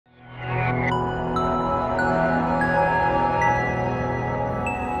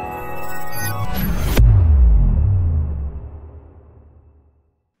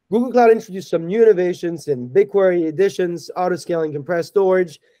Google Cloud introduced some new innovations in BigQuery Editions, autoscaling compressed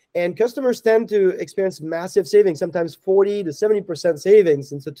storage, and customers tend to experience massive savings, sometimes 40 to 70%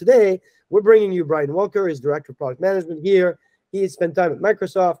 savings. And so today, we're bringing you Brian Welcker, his Director of Product Management here. He has spent time at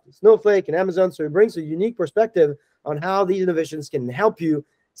Microsoft, Snowflake, and Amazon, so he brings a unique perspective on how these innovations can help you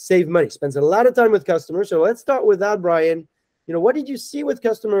save money. Spends a lot of time with customers. So let's start with that, Brian. What did you see with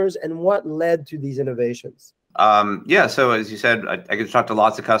customers and what led to these innovations? Yeah, so as you said, I get to talk to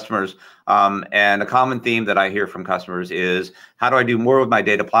lots of customers, and a common theme that I hear from customers is, how do I do more with my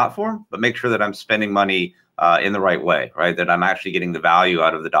data platform, but make sure that I'm spending money in the right way, right? That I'm actually getting the value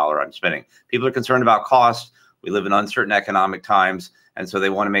out of the dollar I'm spending. People are concerned about cost. We live in uncertain economic times, and so they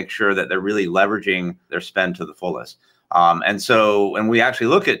want to make sure that they're really leveraging their spend to the fullest. And so when we actually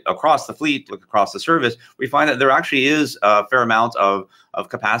look at across the fleet, look across the service, we find that there actually is a fair amount of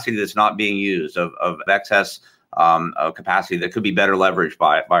capacity that's not being used, of excess capacity that could be better leveraged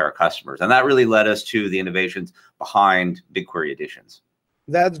by our customers. And that really led us to the innovations behind BigQuery Editions.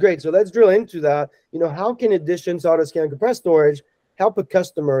 That's great. So let's drill into that. How can Editions, autoscaling, compressed storage help a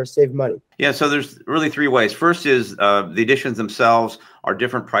customer save money? Yeah, so there's really three ways. First is the editions themselves are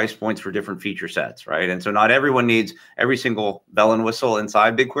different price points for different feature sets, right? And so not everyone needs every single bell and whistle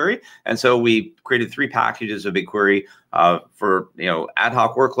inside BigQuery. And so we created 3 packages of BigQuery for ad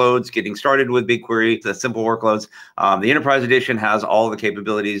hoc workloads, getting started with BigQuery, the simple workloads. The Enterprise Edition has all the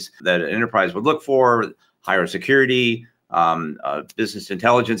capabilities that an enterprise would look for: higher security, business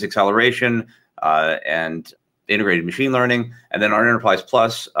intelligence acceleration, and integrated machine learning. And then our Enterprise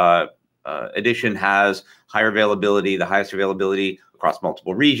Plus edition has higher availability, the highest availability across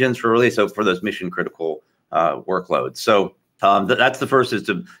multiple regions for those mission critical workloads. So that's the first, is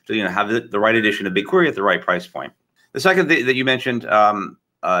to have the right edition of BigQuery at the right price point. The second thing that you mentioned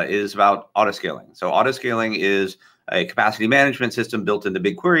is about autoscaling. So autoscaling is a capacity management system built into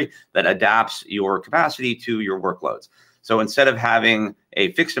BigQuery that adapts your capacity to your workloads. So instead of having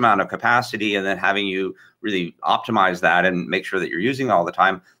a fixed amount of capacity and then having you really optimize that and make sure that you're using it all the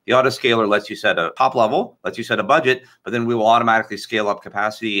time, the autoscaler lets you set a top level, lets you set a budget, but then we will automatically scale up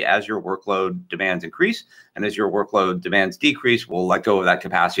capacity as your workload demands increase. And as your workload demands decrease, we'll let go of that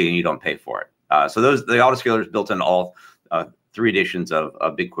capacity and you don't pay for it. So the autoscaler is built in all 3 editions of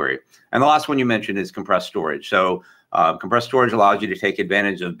BigQuery. And the last one you mentioned is compressed storage. So compressed storage allows you to take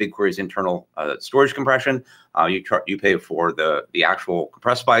advantage of BigQuery's internal storage compression. You pay for the actual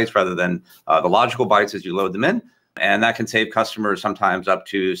compressed bytes rather than the logical bytes as you load them in. And that can save customers sometimes up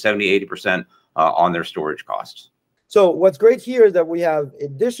to 70–80% on their storage costs. So what's great here is that we have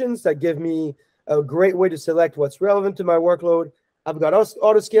editions that give me a great way to select what's relevant to my workload. I've got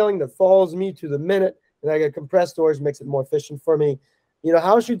autoscaling that follows me to the minute, and I got compressed storage, makes it more efficient for me.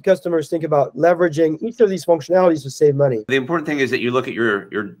 How should customers think about leveraging each of these functionalities to save money? The important thing is that you look at your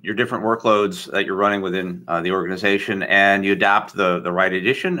different workloads that you're running within the organization, and you adapt the right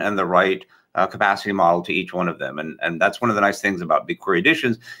edition and the right capacity model to each one of them. And that's one of the nice things about BigQuery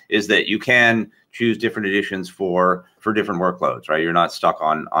Editions, is that you can choose different editions for different workloads, right? You're not stuck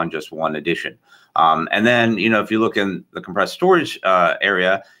on just one edition. And then, if you look in the compressed storage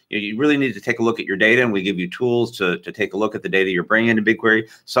area, you really need to take a look at your data, and we give you tools to take a look at the data you're bringing into BigQuery.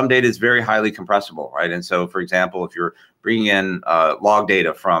 Some data is very highly compressible, right? And so, for example, if you're bringing in log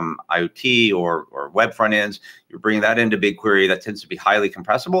data from IoT or web front ends, you're bringing that into BigQuery, that tends to be highly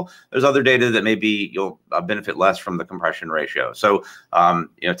compressible. There's other data that maybe you'll benefit less from the compression ratio. So,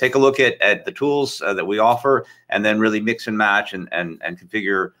 take a look at the tools that we offer, and then really mix and match and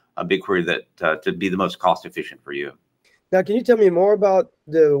configure a BigQuery that to be the most cost efficient for you. Now, can you tell me more about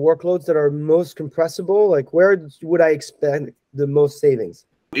the workloads that are most compressible? Like, where would I expect the most savings?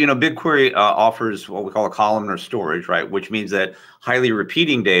 BigQuery offers what we call a columnar storage, right? Which means that highly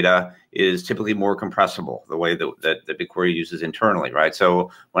repeating data is typically more compressible, the way that BigQuery uses internally, right?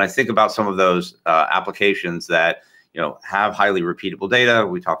 So when I think about some of those applications that have highly repeatable data,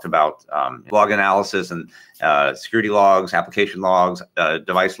 we talked about log analysis and security logs, application logs,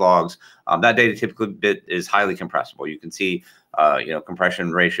 device logs. That data typically is highly compressible. You can see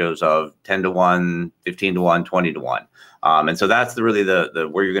compression ratios of 10:1, 15:1, 20:1. And so that's really the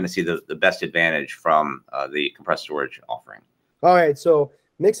where you're going to see the best advantage from the compressed storage offering. All right, so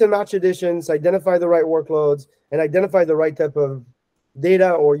mix and match editions, identify the right workloads, and identify the right type of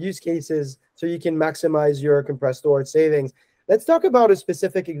data or use cases so you can maximize your compressed storage savings. Let's talk about a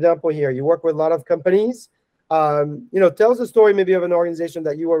specific example here. You work with a lot of companies. Tell us a story maybe of an organization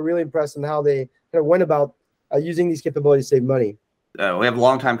that you were really impressed in how they kind of went about using these capabilities to save money. We have a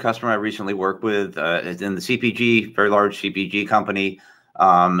longtime customer I recently worked with in the CPG, very large CPG company.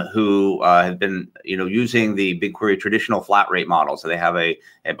 who have been using the BigQuery traditional flat rate model. So they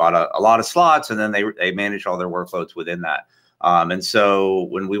bought a lot of slots, and then they manage all their workloads within that. And so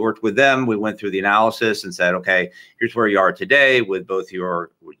when we worked with them, we went through the analysis and said, okay, here's where you are today with both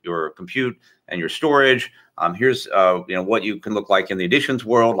your compute and your storage. Here's what you can look like in the Editions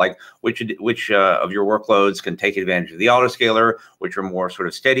world, like which of your workloads can take advantage of the autoscaler, which are more sort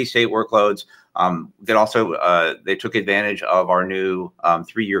of steady state workloads. They took advantage of our new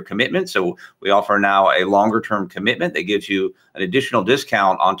 3-year commitment. So we offer now a longer term commitment that gives you an additional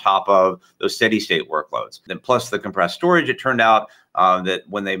discount on top of those steady state workloads. Then plus the compressed storage, it turned out that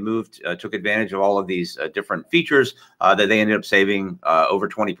when they took advantage of all of these different features, that they ended up saving over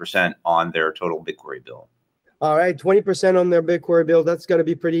 20% on their total BigQuery bill. All right, 20% on their BigQuery bill. That's got to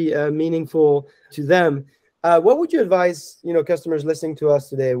be pretty meaningful to them. What would you advise, customers listening to us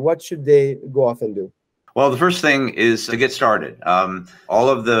today? What should they go off and do? Well, the first thing is to get started. All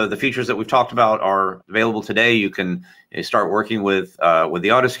of the features that we've talked about are available today. You can start working with the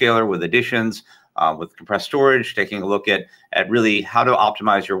autoscaler, with Editions, with compressed storage, taking a look at really how to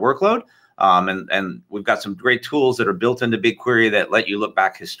optimize your workload. And we've got some great tools that are built into BigQuery that let you look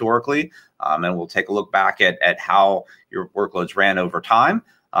back historically. And we'll take a look back at how your workloads ran over time.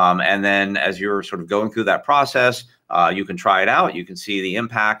 And then as you're sort of going through that process, you can try it out. You can see the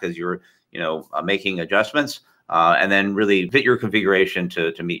impact as you're making adjustments, and then really fit your configuration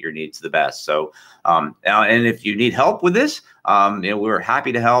to meet your needs the best. So, and if you need help with this, we're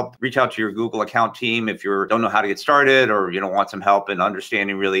happy to help. Reach out to your Google account team if you don't know how to get started, or want some help in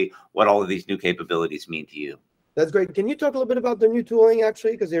understanding really what all of these new capabilities mean to you. That's great. Can you talk a little bit about the new tooling,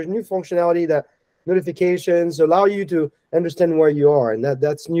 actually? Because there's new functionality that notifications allow you to understand where you are, and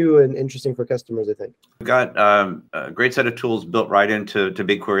that's new and interesting for customers, I think. We've got a great set of tools built right into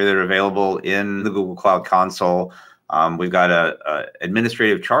BigQuery that are available in the Google Cloud Console. We've got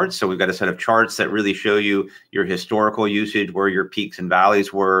administrative charts. So we've got a set of charts that really show you your historical usage, where your peaks and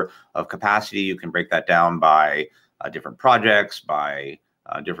valleys were of capacity. You can break that down by different projects, by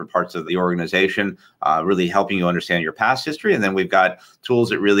different parts of the organization, really helping you understand your past history. And then we've got tools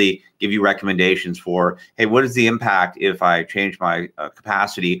that really give you recommendations for, hey, what is the impact if I change my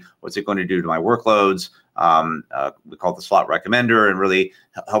capacity? What's it going to do to my workloads? We call it the slot recommender, and really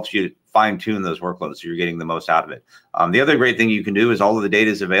helps you fine tune those workloads so you're getting the most out of it. The other great thing you can do is all of the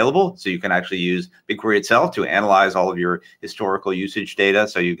data is available. So you can actually use BigQuery itself to analyze all of your historical usage data.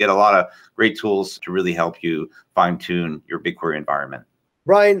 So you get a lot of great tools to really help you fine tune your BigQuery environment.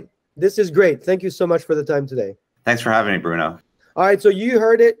 Brian, this is great. Thank you so much for the time today. Thanks for having me, Bruno. All right, so you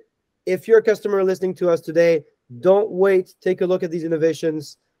heard it. If you're a customer listening to us today, don't wait. Take a look at these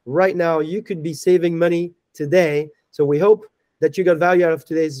innovations right now. You could be saving money today. So we hope that you got value out of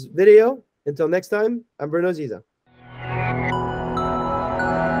today's video. Until next time, I'm Bruno Aziza.